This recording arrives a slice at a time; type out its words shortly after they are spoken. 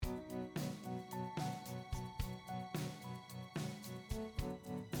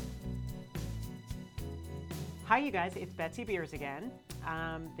Hi, you guys. It's Betsy Beers again.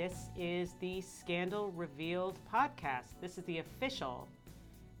 This is the Scandal Revealed podcast. This is the official,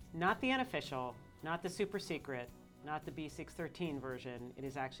 not the unofficial, not the super secret, not the B613 version. It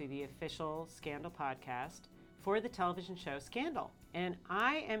is actually the official Scandal podcast for the television show Scandal. And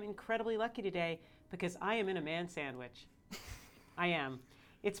I am incredibly lucky today because I am in a man sandwich. I am.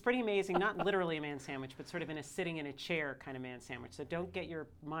 It's pretty amazing, not literally a man sandwich, but sort of in a sitting in a chair kind of man sandwich. So don't get your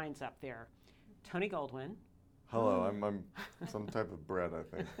minds up there. Tony Goldwyn. Hello, I'm some type of bread, I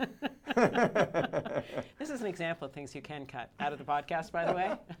think. This is an example of things you can cut out of the podcast, by the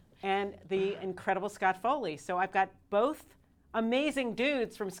way. And the incredible Scott Foley. So I've got both amazing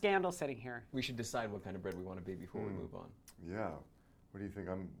dudes from Scandal sitting here. We should decide what kind of bread we want to be before we move on. Yeah. What do you think?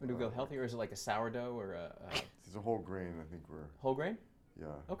 Do we go healthy, or is it like a sourdough or a... It's a whole grain, I think we're... Whole grain? Yeah.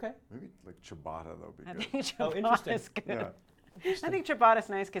 Okay. Maybe like ciabatta, though, would be I good. think ciabatta is good. Yeah. I think ciabatta's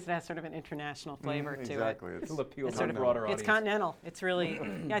nice because it has sort of an international flavor to exactly. it. It'll appeal It's to a sort of broader audience. It's continental. It's really,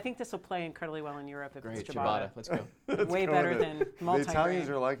 yeah, I think this will play incredibly well in Europe if Great, it's ciabatta. Let's go. Way better than multi-grain. The Italians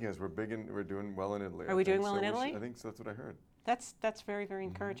are liking us. We're doing well in Italy. Are we doing well in Italy? I think so. That's what I heard. That's very, very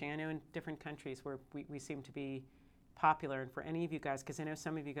encouraging. I know in different countries where we seem to be popular, and for any of you guys, because I know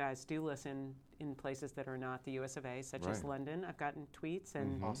some of you guys do listen in places that are not the US of A, such as London. I've gotten tweets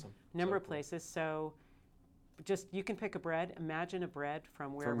and Awesome. a number of places. So just, you can pick a bread. Imagine a bread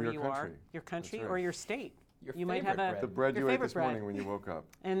from wherever you are, your country or your state. You might have bread. The bread your you ate favorite this bread. morning when you woke up.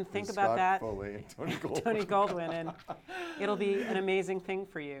 And think Scott about that. Foley and Tony Goldwyn. Tony Goldwyn, and it'll be an amazing thing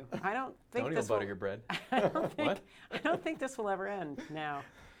for you. I don't think Tony this will butter your bread. I don't think this will ever end now.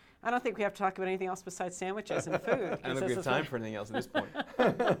 I don't think we have to talk about anything else besides sandwiches and food. I don't think we have time for anything else at this point.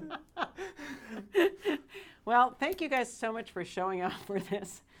 Well, thank you guys so much for showing up for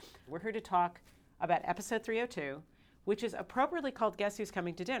this. We're here to talk about episode 302, which is appropriately called Guess Who's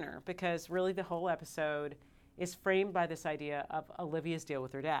Coming to Dinner, because really the whole episode is framed by this idea of Olivia's deal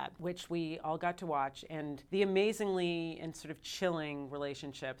with her dad, which we all got to watch, and the amazingly and sort of chilling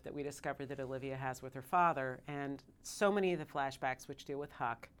relationship that we discovered that Olivia has with her father, and so many of the flashbacks which deal with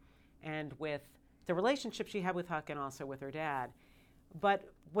Huck and with the relationship she had with Huck and also with her dad. But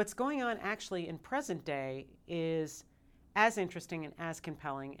what's going on actually in present day is as interesting and as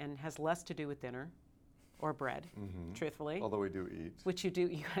compelling and has less to do with dinner or bread, truthfully. Although we do eat. Which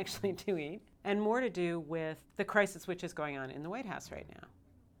you actually do eat. And more to do with the crisis which is going on in the White House right now.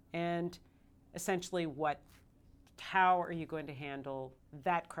 And essentially how are you going to handle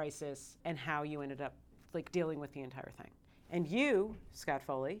that crisis and how you ended up dealing with the entire thing. And you, Scott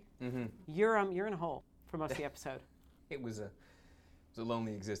Foley, you're in a hole for most of the episode. It was a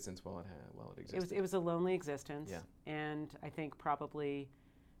lonely existence while it existed. It was a lonely existence. Yeah. And I think probably...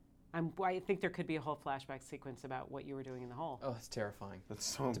 I think there could be a whole flashback sequence about what you were doing in the hole. Oh, it's terrifying. That's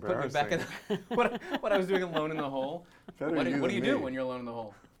so to put me embarrassing. back in what I was doing alone in the hole. What do you do when you're alone in the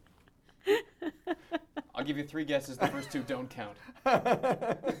hole? I'll give you 3 guesses. The first 2 don't count.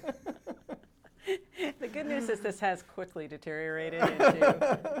 The good news is this has quickly deteriorated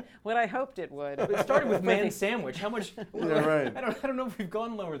into what I hoped it would. It started with man sandwich. How much? Yeah, right. I don't know if we've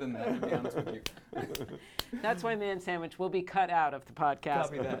gone lower than that, to be honest with you. That's why man sandwich will be cut out of the podcast.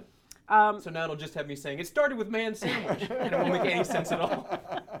 Copy that. So now it'll just have me saying, it started with man sandwich, and it won't make any sense at all.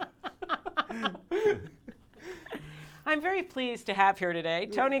 I'm very pleased to have here today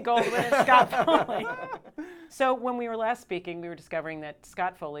Tony Goldwyn and Scott Foley. So when we were last speaking, we were discovering that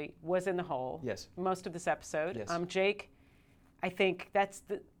Scott Foley was in the hole. Yes. Most of this episode. Yes. Jake, I think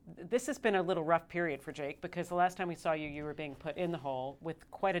this has been a little rough period for Jake, because the last time we saw you, you were being put in the hole with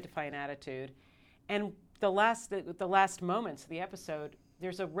quite a defiant attitude. And the last moments of the episode,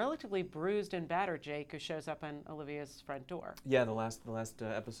 there's a relatively bruised and battered Jake who shows up on Olivia's front door. Yeah, the last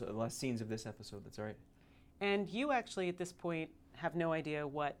episode, the last scenes of this episode. That's right. And you actually, at this point, have no idea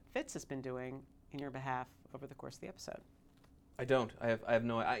what Fitz has been doing in your behalf over the course of the episode. I don't. I have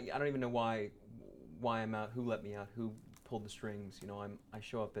no. I don't even know why I'm out. Who let me out? Who pulled the strings? I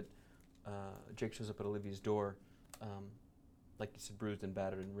show up at. Jake shows up at Olivia's door, like you said, bruised and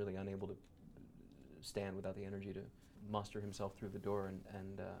battered, and really unable to stand without the energy to muster himself through the door.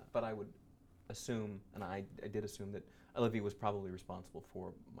 But I would assume, and I did assume, that Olivia was probably responsible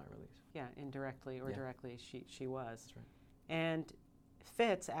for my release. Yeah, indirectly or directly, she was. That's right. And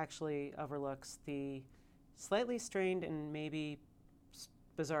Fitz actually overlooks the slightly strained and maybe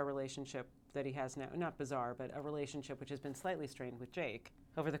bizarre relationship that he has now. Not bizarre, but a relationship which has been slightly strained with Jake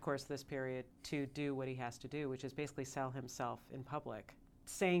over the course of this period to do what he has to do, which is basically sell himself in public,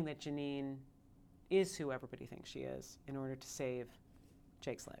 saying that Janine is who everybody thinks she is in order to save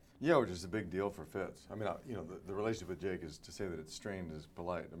Jake's life. Yeah, which is a big deal for Fitz. I mean, the relationship with Jake is, to say that it's strained is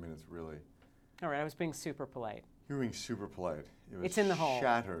polite. I mean, it's really, All right, I was being super polite. You were being super polite. It was It's in the hole.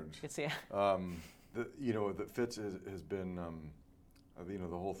 Shattered. It's yeah. That Fitz has been,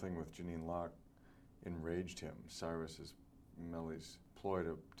 the whole thing with Janine Locke enraged him. Cyrus is Melly's ploy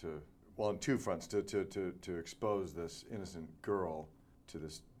to on two fronts, to expose this innocent girl to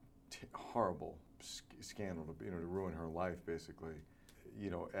this horrible scandal, to ruin her life, basically.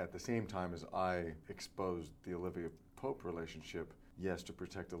 At the same time as I exposed the Olivia Pope relationship, yes, to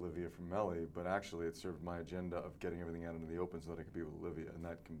protect Olivia from Melly, but actually it served my agenda of getting everything out into the open so that I could be with Olivia, and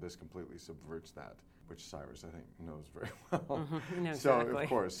this completely subverts that, which Cyrus, I think, knows very well. Mm-hmm. No, so, exactly. of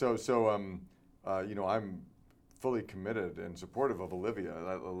course. I'm fully committed and supportive of Olivia.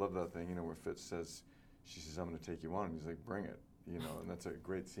 I love that thing, where Fitz says, she says, I'm going to take you on, and he's like, bring it, and that's a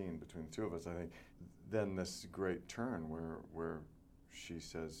great scene between the two of us, I think. Then this great turn where she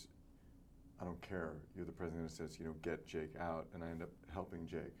says, I don't care, you're the president who says, get Jake out, and I end up helping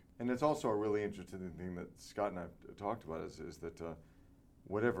Jake. And it's also a really interesting thing that Scott and I have talked about is that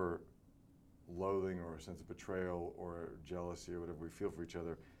whatever loathing or a sense of betrayal or jealousy or whatever we feel for each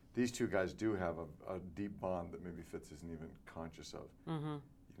other, these two guys do have a deep bond that maybe Fitz isn't even conscious of,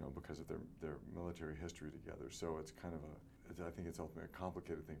 because of their military history together. So it's kind of I think it's ultimately a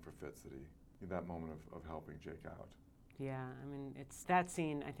complicated thing for Fitz that moment of helping Jake out. Yeah, I mean, it's that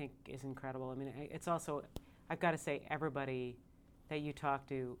scene I think is incredible. I mean, it's also, I've got to say, everybody that you talk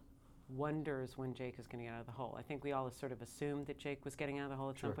to wonders when Jake is going to get out of the hole. I think we all sort of assumed that Jake was getting out of the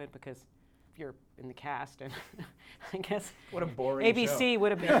hole at some point because if you're in the cast, and I guess what a boring ABC show.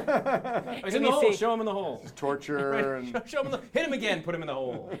 would have been. He's in the hole. Show him in the hole. Torture right. Show him hit him again. Put him in the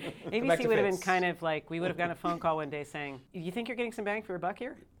hole. ABC would have been kind of like, we would have gotten a phone call one day saying, "You think you're getting some bang for your buck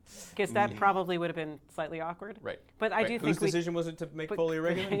here?" Because that probably would have been slightly awkward. Right. But I do think whose decision was it to make Foley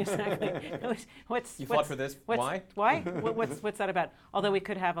regular? Exactly. You fought for this. Why? Why? What's that about? Although we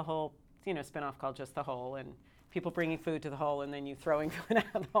could have a whole spin-off called Just the Hole, and people bringing food to the hole and then you throwing food out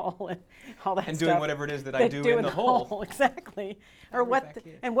of the hole and all that and stuff. doing whatever it is that I do in the hole. Exactly. Or what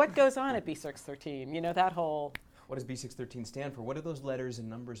goes on at B613? That whole. What does B613 stand for? What do those letters and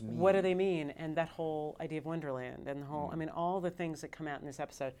numbers mean? What do they mean? And that whole idea of Wonderland and the whole, I mean, all the things that come out in this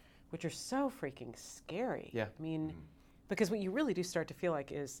episode, which are so freaking scary. Yeah. I mean, because what you really do start to feel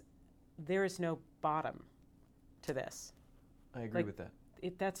like is there is no bottom to this. I agree with that.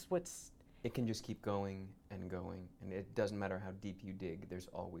 That's what's. It can just keep going, and it doesn't matter how deep you dig, there's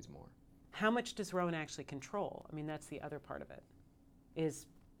always more. How much does Rowan actually control? I mean, that's the other part of it, is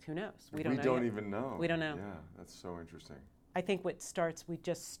who knows? We don't know yet. Even know. We don't know. Yeah, that's so interesting. I think we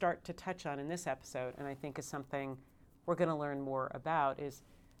just start to touch on in this episode, and I think is something we're going to learn more about, is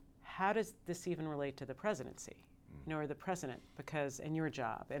how does this even relate to the presidency? Or the president, and your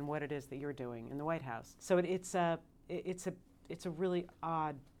job, and what it is that you're doing in the White House. So it's a really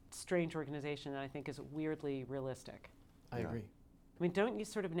odd, strange organization that I think is weirdly realistic. I agree. I mean, don't you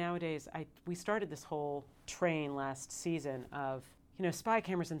sort of nowadays, we started this whole train last season of, spy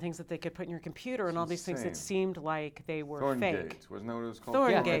cameras and things that they could put in your computer and all these things that seemed like they were fake. Thorngate, wasn't that what it was called?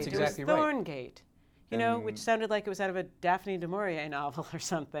 Thorngate, yeah, that's exactly right. Thorngate, which sounded like it was out of a Daphne du Maurier novel or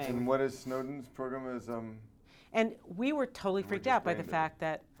something. And what is Snowden's program is? And we were totally freaked out by the fact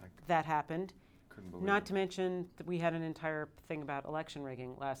that that happened. Not to mention that we had an entire thing about election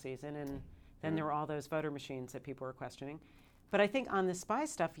rigging last season, and then there were all those voter machines that people were questioning. But I think on the spy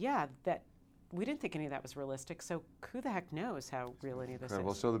stuff, that we didn't think any of that was realistic, so who the heck knows how real any of this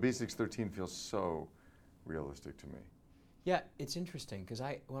is. So the B613 feels so realistic to me. Yeah, it's interesting, because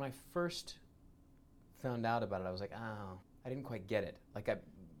when I first found out about it, I was like, I didn't quite get it.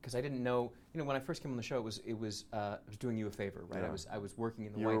 Because I didn't know, when I first came on the show, I was doing you a favor, right? Yeah. I was working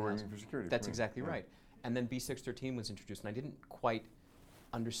in the You White were House. working for security. That's exactly right. And then B613 was introduced, and I didn't quite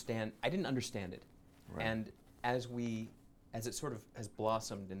understand. I didn't understand it. Right. And as it sort of has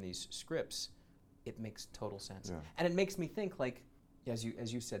blossomed in these scripts, it makes total sense. Yeah. And it makes me think, as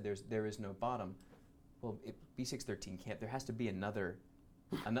you said, there is no bottom. Well, B613 can't. There has to be another.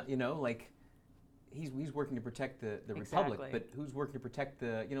 He's working to protect the Republic, but who's working to protect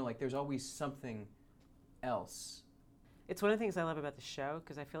there's always something else. It's one of the things I love about the show,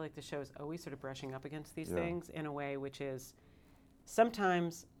 because I feel like the show is always sort of brushing up against these things in a way which is,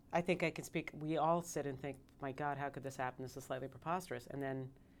 sometimes I think I can speak, we all sit and think, my God, how could this happen? This is slightly preposterous. And then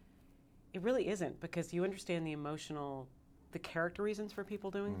it really isn't, because you understand the character reasons for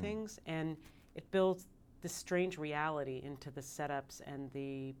people doing things, and it builds this strange reality into the setups and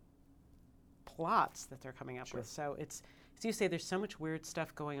the plots that they're coming up with. So it's, as you say, there's so much weird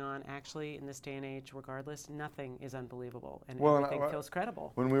stuff going on actually in this day and age. Regardless, nothing is unbelievable, and everything feels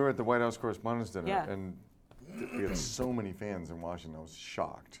credible. When we were at the White House Correspondents' Dinner, Yeah. and we had so many fans in Washington, I was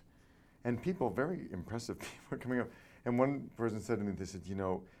shocked. And people, very impressive people, are coming up. And one person said to me, they said,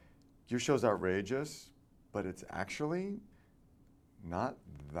 your show's outrageous, but it's actually not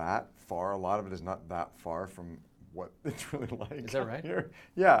that far. A lot of it is not that far from what it's really like. Is that right? Here.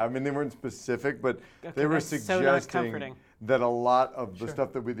 Yeah, I mean, they weren't specific, but they were suggesting that a lot of the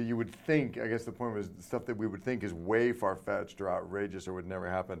stuff that you would think, I guess the point was, the stuff that we would think is way far-fetched or outrageous or would never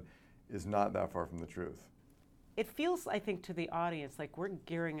happen is not that far from the truth. It feels, I think, to the audience like we're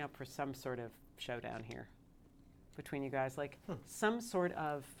gearing up for some sort of showdown here between you guys, like some sort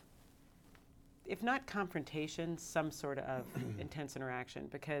of, if not confrontation, some sort of intense interaction,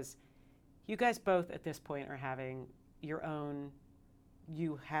 because you guys both at this point are having your own,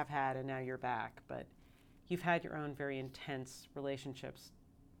 you have had and now you're back, but you've had your own very intense relationships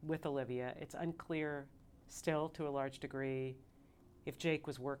with Olivia. It's unclear still to a large degree if Jake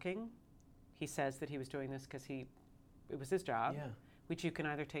was working. He says that he was doing this because it was his job, which you can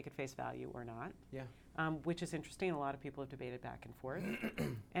either take at face value or not, which is interesting. A lot of people have debated back and forth.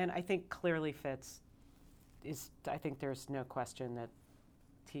 And I think clearly Fitz I think there's no question that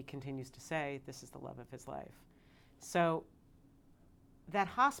he continues to say this is the love of his life. So that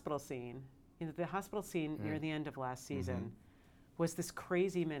hospital scene, the hospital scene near the end of last season was this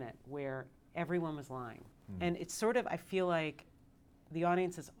crazy minute where everyone was lying. And it's sort of, I feel like, the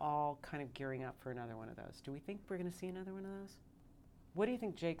audience is all kind of gearing up for another one of those. Do we think we're going to see another one of those? What do you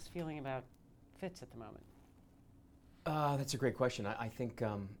think Jake's feeling about Fitz at the moment? That's a great question. I think,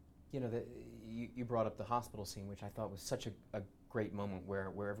 you brought up the hospital scene, which I thought was such a great moment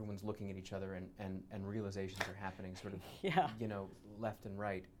where everyone's looking at each other and realizations are happening sort of, left and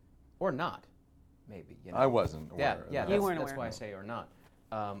right. Or not, maybe. I wasn't aware. You weren't aware. That's why I say or not.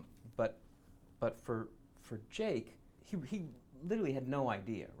 But for Jake, he literally had no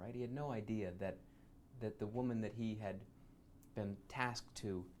idea, right? He had no idea that the woman that he had been tasked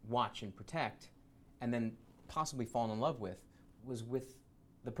to watch and protect and then possibly fall in love with was with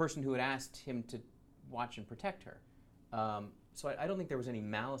the person who had asked him to watch and protect her. So I don't think there was any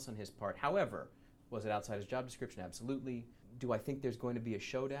malice on his part. However, was it outside his job description? Absolutely. Do I think there's going to be a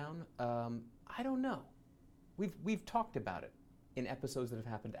showdown? I don't know. We've talked about it in episodes that have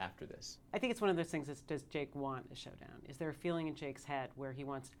happened after this. I think it's one of those things is, does Jake want a showdown? Is there a feeling in Jake's head where he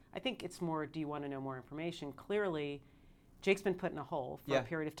wants, I think it's more, do you want to know more information? Clearly, Jake's been put in a hole for a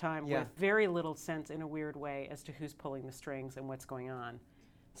period of time with very little sense in a weird way as to who's pulling the strings and what's going on.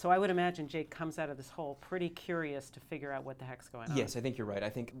 So I would imagine Jake comes out of this hole pretty curious to figure out what the heck's going on. Yes, I think you're right. I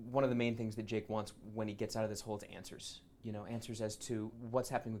think one of the main things that Jake wants when he gets out of this hole is answers. Answers as to what's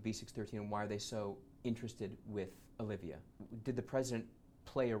happening with B613 and why are they so interested with Olivia. Did the president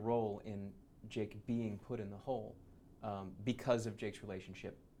play a role in Jake being put in the hole because of Jake's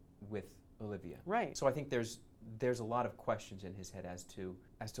relationship with Olivia? Right. So I think there's a lot of questions in his head as to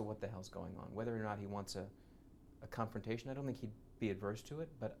what the hell's going on. Whether or not he wants a confrontation, I don't think he'd be adverse to it,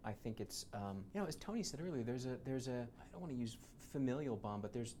 but I think it's as Tony said earlier, there's a I don't want to use familial bond,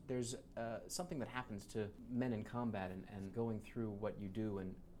 but there's something that happens to men in combat and going through what you do,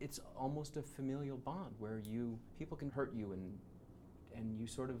 and it's almost a familial bond where people can hurt you and you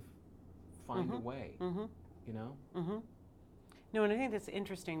sort of find a way, No, and I think that's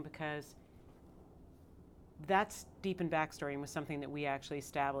interesting because that's deep in backstory and was something that we actually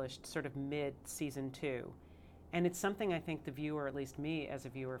established sort of mid-season 2. And it's something I think the viewer, at least me as a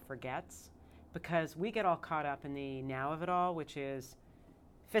viewer, forgets because we get all caught up in the now of it all, which is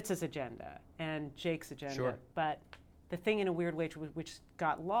Fitz's agenda and Jake's agenda. Sure. But the thing in a weird way which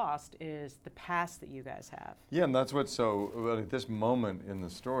got lost is the past that you guys have. Yeah, and that's what's so, at this moment in the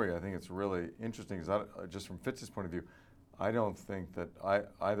story, I think it's really interesting because just from Fitz's point of view, I don't think that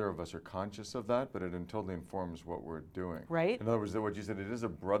either of us are conscious of that, but it totally informs what we're doing. Right. In other words, what you said, it is a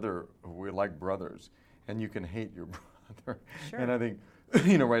brother, we're like brothers, and you can hate your brother. Sure. And I think,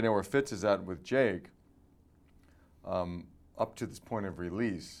 right now where Fitz is at with Jake, up to this point of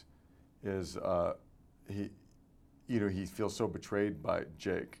release, is he feels so betrayed by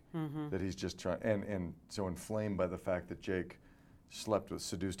Jake that he's just trying, and so inflamed by the fact that Jake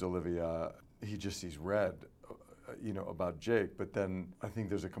seduced Olivia. He just sees red, about Jake. But then I think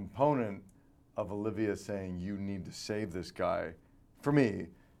there's a component of Olivia saying, you need to save this guy. For me,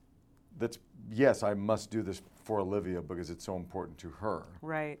 that's, yes, I must do this for Olivia because it's so important to her.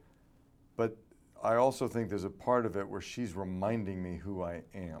 Right. But I also think there's a part of it where she's reminding me who I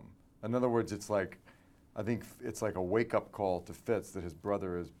am. In other words, I think it's like a wake-up call to Fitz that his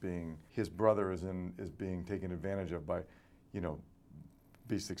brother is being taken advantage of by,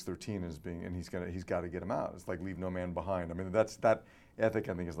 B613 and he's got to get him out. It's like leave no man behind. I mean, that ethic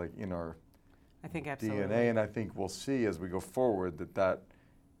I think is like in our I think absolutely. DNA, and I think we'll see as we go forward that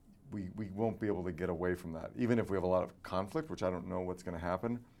we won't be able to get away from that. Even if we have a lot of conflict, which I don't know what's going to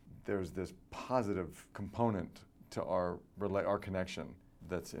happen, there's this positive component to our connection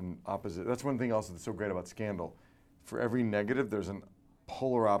that's in opposite. That's one thing also that's so great about Scandal. For every negative, there's a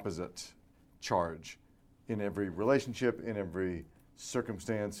polar opposite charge in every relationship, in every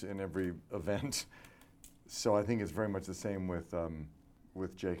circumstance, in every event. So I think it's very much the same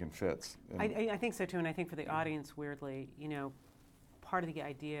with Jake and Fitz. I think so too, and I think for the audience, weirdly, part of the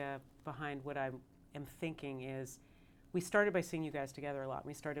idea behind what I am thinking is we started by seeing you guys together a lot.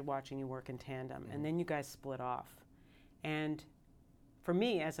 We started watching you work in tandem, and then you guys split off. And for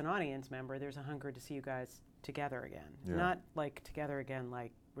me, as an audience member, there's a hunger to see you guys together again. Yeah. Not like together again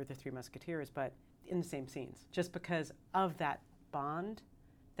like we're the Three Musketeers, but in the same scenes. Just because of that bond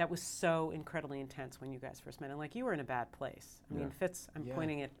that was so incredibly intense when you guys first met. And like you were in a bad place. I mean, Fitz, I'm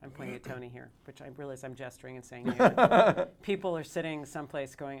pointing at Tony here, which I realize I'm gesturing and saying you. People are sitting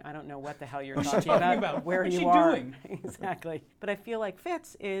someplace going, I don't know what the hell you're talking about. Where What's you she are. doing? Exactly. But I feel like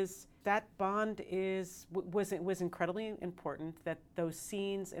Fitz is, that bond was incredibly important, that those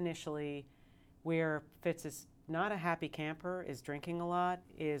scenes initially where Fitz is not a happy camper, is drinking a lot,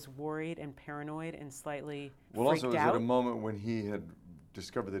 is worried and paranoid and slightly Well, freaked also, it was out. at a moment when he had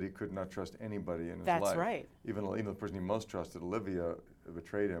discovered that he could not trust anybody in his life. That's right. Even the person he most trusted, Olivia,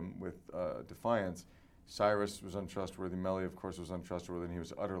 betrayed him with defiance. Cyrus was untrustworthy. Mellie, of course, was untrustworthy, and he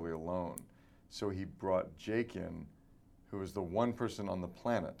was utterly alone. So he brought Jake in, who was the one person on the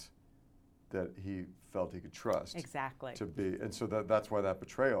planet that he felt he could trust. Exactly. To be, and so that's why that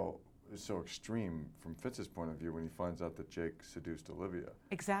betrayal is so extreme from Fitz's point of view when he finds out that Jake seduced Olivia.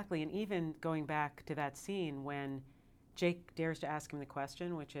 Exactly, and even going back to that scene when Jake dares to ask him the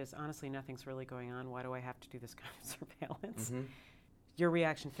question, which is, honestly, nothing's really going on. Why do I have to do this kind of surveillance? Mm-hmm. Your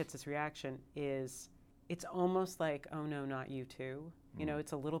reaction, Fitz's reaction, is it's almost like, oh no, not you too. You know,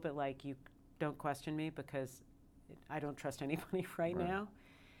 it's a little bit like, you don't question me because I don't trust anybody right now.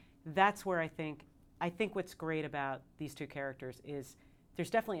 That's where I think what's great about these two characters is there's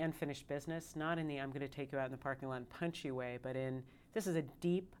definitely unfinished business, not in the I'm going to take you out in the parking lot and punch you way, but in this is a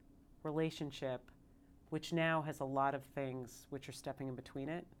deep relationship which now has a lot of things which are stepping in between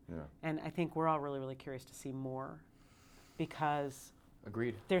it. Yeah. And I think we're all really, really curious to see more because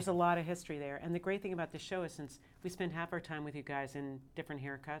Agreed. there's a lot of history there. And the great thing about this show is since we spend half our time with you guys in different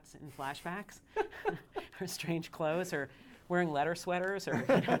haircuts and flashbacks or strange clothes or wearing leather sweaters or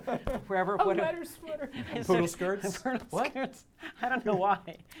wherever. A leather sweater. Poodle skirts? Poodle What? skirts. I don't know why.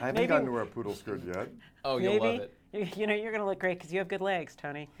 I haven't gotten to wear a poodle skirt yet. Oh, you'll love it. You're going to look great because you have good legs,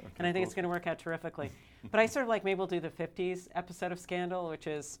 Tony. Okay, and I think cool. it's going to work out terrifically. But I sort of like maybe we'll do the 50s episode of Scandal, which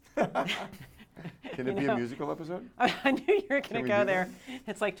is... Can it be a musical episode? I knew you were going Can to we go do there.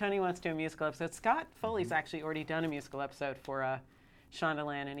 It's like Tony wants to do a musical episode. Scott Foley's actually already done a musical episode for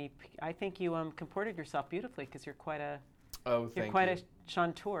Shondaland, and I think you comported yourself beautifully because you're quite a... Oh, You're thank quite you. a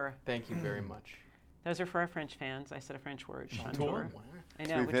chanteur. Thank you very much. Those are for our French fans. I said a French word, chanteur. Wow. I So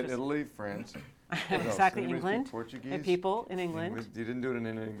know, we've which hit is Italy, France. exactly Anybody speak England. Portuguese? And people in England. You didn't do it in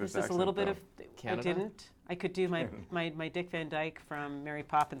an English This is accent, a little bit though. of. Canada? I didn't. I could do my Dick Van Dyke from Mary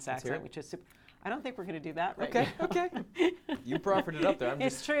Poppins Let's hear accent, it. which is. Super, I don't think we're going to do that right Okay, now. okay. You proffered it up there. I'm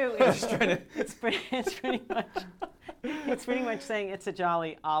It's just true. just trying to. It's pretty much. It's pretty much saying it's a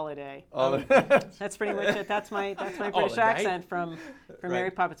jolly holiday. That's pretty much it. That's my British Holiday. accent from Mary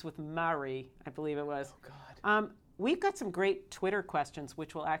Right. Poppins with Mary, I believe it was. Oh, God. We've got some great Twitter questions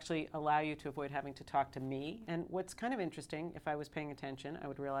which will actually allow you to avoid having to talk to me. And what's kind of interesting, if I was paying attention, I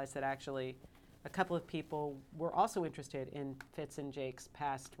would realize that actually a couple of people were also interested in Fitz and Jake's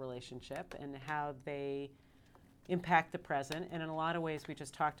past relationship and how they impact the present. And in a lot of ways, we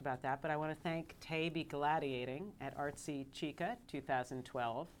just talked about that. But I want to thank Tay Be Gladiating at Artsy Chica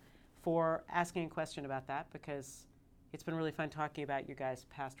 2012 for asking a question about that because it's been really fun talking about you guys'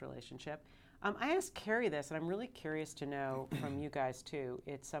 past relationship. I asked Carrie this, and I'm really curious to know from you guys too.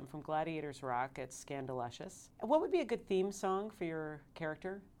 It's from Gladiators Rock. It's Scandalicious. What would be a good theme song for your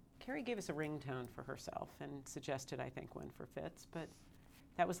character? Carrie gave us a ringtone for herself and suggested, I think, one for Fitz. But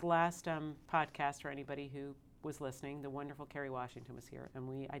that was the last podcast for anybody who was listening. The wonderful Carrie Washington was here,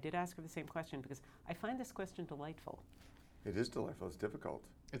 and I did ask her the same question because I find this question delightful. It is delightful. It's difficult.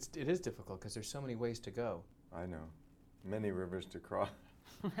 It is difficult because there's so many ways to go. I know. Many rivers to cross.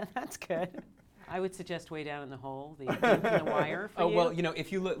 That's good. I would suggest Way Down in the Hole, the Ink and the Wire for Oh you. well,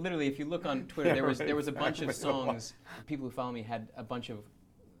 if you look on Twitter, there was a bunch of songs. People who follow me had a bunch of.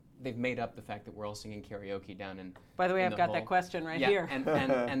 They've made up the fact that we're all singing karaoke down in. By the way, in I've the got hole. that question right Yeah, here.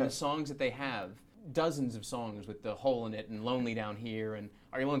 and the songs that they have, dozens of songs with the hole in it and Lonely Down Here and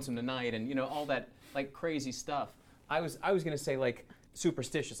Are You Lonesome Tonight and all that like crazy stuff. I was going to say like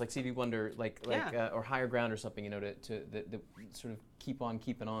superstitious, like Stevie Wonder, or Higher Ground or something, to sort of keep on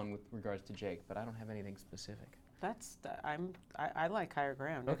keeping on with regards to Jake. But I don't have anything specific. I like Higher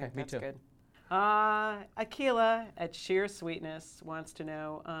Ground. I Okay, think me that's too. good. Akila at Sheer Sweetness wants to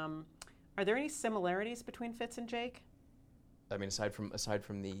know, are there any similarities between Fitz and Jake? I mean, aside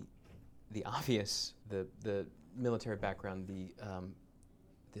from the obvious, the military background,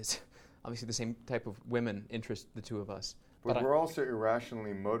 this obviously the same type of women interest the two of us. But we're also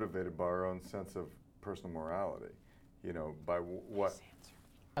irrationally motivated by our own sense of personal morality, by what.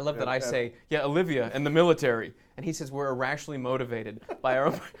 I love that I say, yeah, Olivia and the military, and he says we're irrationally motivated by our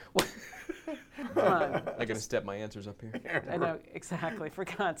own. Come on. I got to step my answers up here. I know, exactly. For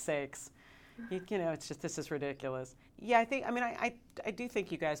God's sakes. It's just, this is ridiculous. Yeah, I do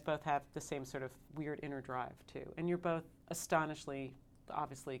think you guys both have the same sort of weird inner drive, too. And you're both astonishingly,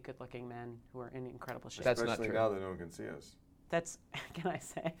 obviously good-looking men who are in incredible shape. That's Especially not true. now that no one can see us. That's, can I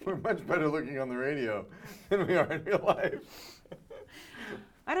say? We're much better looking on the radio than we are in real life.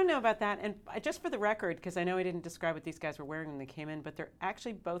 I don't know about that. And just for the record, because I know I didn't describe what these guys were wearing when they came in, but they're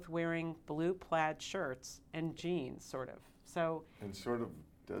actually both wearing blue plaid shirts and jeans, sort of. So. And sort of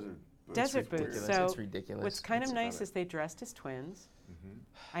desert boots. Desert boots. Ridiculous. So it's ridiculous. what's kind of It's nice funny. is they dressed as twins. Mm-hmm.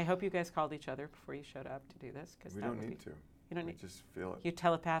 I hope you guys called each other before you showed up to do this. Cause We that don't would need to. You don't We need. just feel it. You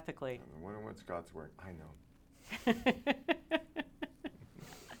telepathically. I wonder what Scott's wearing. I know.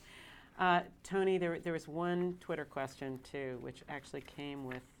 Tony, there was one Twitter question too, which actually came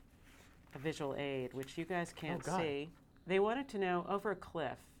with a visual aid, which you guys can't God. see. They wanted to know, over a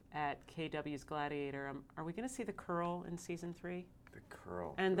cliff at KW's Gladiator, are we going to see the curl in season 3? The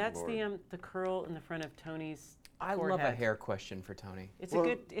curl. And good that's Lord. the curl in the front of Tony's I forehead. love a hair question for Tony. It's Well, a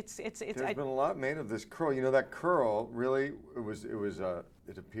good. It's. There's I, been a lot made of this curl. That curl really,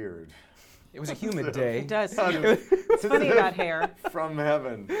 it appeared It was a humid day. it does. It's funny about hair. from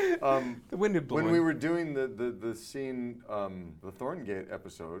heaven. The wind had blown. When we were doing the scene, the Thorngate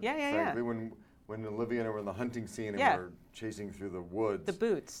episode, Yeah. frankly, when Olivia and I were in the hunting scene and Yeah. we were chasing through the woods. The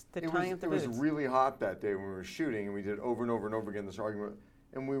boots. The tying of the boots. It was really hot that day when we were shooting, and we did over and over and over again this argument,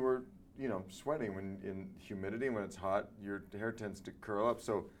 and we were, sweating when in humidity. When it's hot, your hair tends to curl up.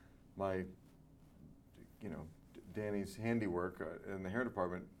 So, my, Danny's handiwork in the hair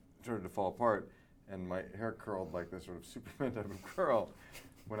department started to fall apart, and my hair curled like this sort of Superman type of curl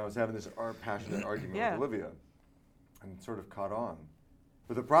when I was having this passionate argument Yeah. with Olivia, and sort of caught on.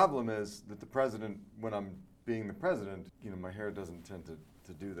 But the problem is that the president, when I'm being the president, my hair doesn't tend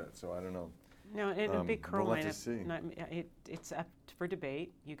to do that. So I don't know. No, and a big curl we'll have might to see. it's up for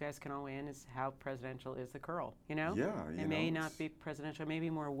debate. You guys can all weigh in as how presidential is the curl. Yeah, It may not be presidential. Maybe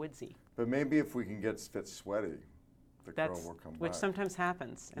more woodsy. But maybe if we can get Fitz sweaty, the curl will come Which back. sometimes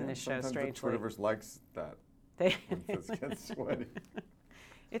happens in this show. Sometimes Strangely, the Twitterverse likes that They- when Fitz gets sweaty.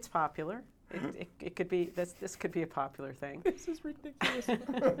 it's popular. It could be. This could be a popular thing. This is ridiculous.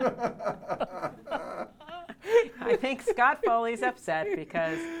 I think Scott Foley's upset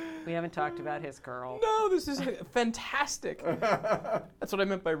because we haven't talked about his curl. No, this is fantastic. That's what I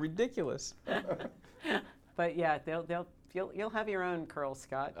meant by ridiculous. But yeah, you'll have your own curl,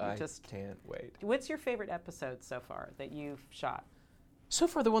 Scott. I can't wait. What's your favorite episode so far that you've shot? So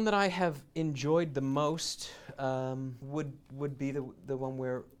far, the one that I have enjoyed the most would be the one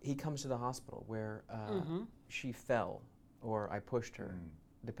where he comes to the hospital, where she fell, or I pushed her,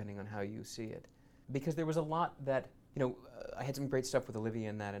 depending on how you see it. Because there was a lot that, I had some great stuff with Olivia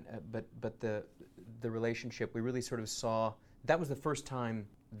in that, but the relationship, we really sort of saw, that was the first time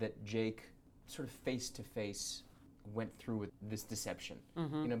that Jake sort of face-to-face went through with this deception.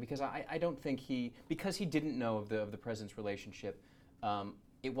 Because I don't think because he didn't know of the president's relationship,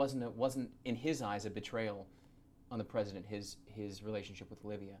 it wasn't in his eyes a betrayal on the president, his relationship with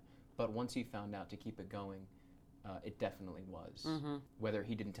Olivia. But once he found out to keep it going, it definitely was. Whether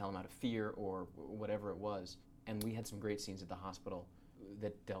he didn't tell him out of fear or whatever it was. And we had some great scenes at the hospital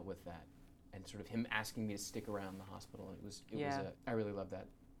that dealt with that, and sort of him asking me to stick around the hospital. I really loved that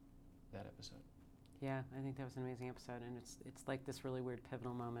episode. Yeah, I think that was an amazing episode, and it's like this really weird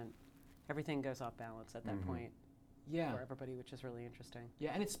pivotal moment. Everything goes off balance at that point. Yeah. For everybody, which is really interesting.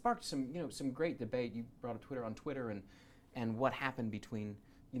 Yeah, and it sparked some great debate. You brought up Twitter and what happened between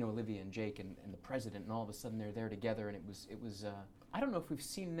Olivia and Jake and the president, and all of a sudden they're there together, and it was I don't know if we've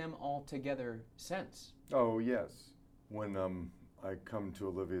seen them all together since. Oh yes, when I come to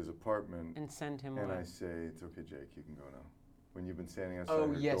Olivia's apartment And send him and away. I say, "It's okay, Jake, you can go now." When you've been standing outside Oh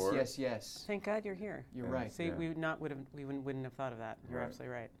her door. yes. Thank God you're here. You're Yeah. right. See, Yeah. we wouldn't have thought of that. You're Right.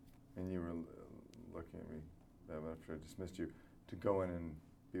 absolutely right. And you were looking at me after I dismissed you to go in and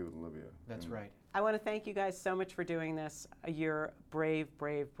be with Olivia. That's And right. I want to thank you guys so much for doing this. You're brave,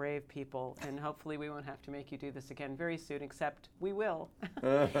 brave, brave people, and hopefully we won't have to make you do this again very soon, except we will.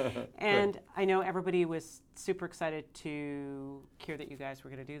 And I know everybody was super excited to hear that you guys were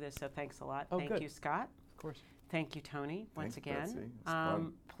going to do this, so thanks a lot. Oh, Thank good. you, Scott. Of course. Thank you, Tony, once Thank you, again. Betsy. It's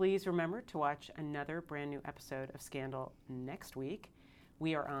fun. Please remember to watch another brand new episode of Scandal next week.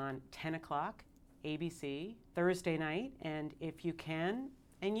 We are on 10 o'clock, ABC, Thursday night, and if you can,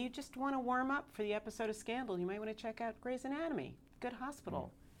 and you just want to warm up for the episode of Scandal, you might want to check out Grey's Anatomy. Good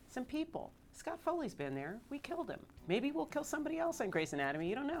hospital. Some people. Scott Foley's been there. We killed him. Maybe we'll kill somebody else on Grey's Anatomy.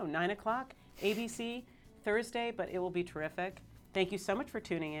 You don't know. 9 o'clock, ABC, Thursday, but it will be terrific. Thank you so much for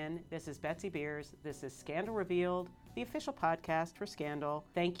tuning in. This is Betsy Beers. This is Scandal Revealed, the official podcast for Scandal.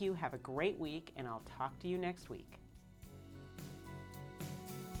 Thank you. Have a great week, and I'll talk to you next week.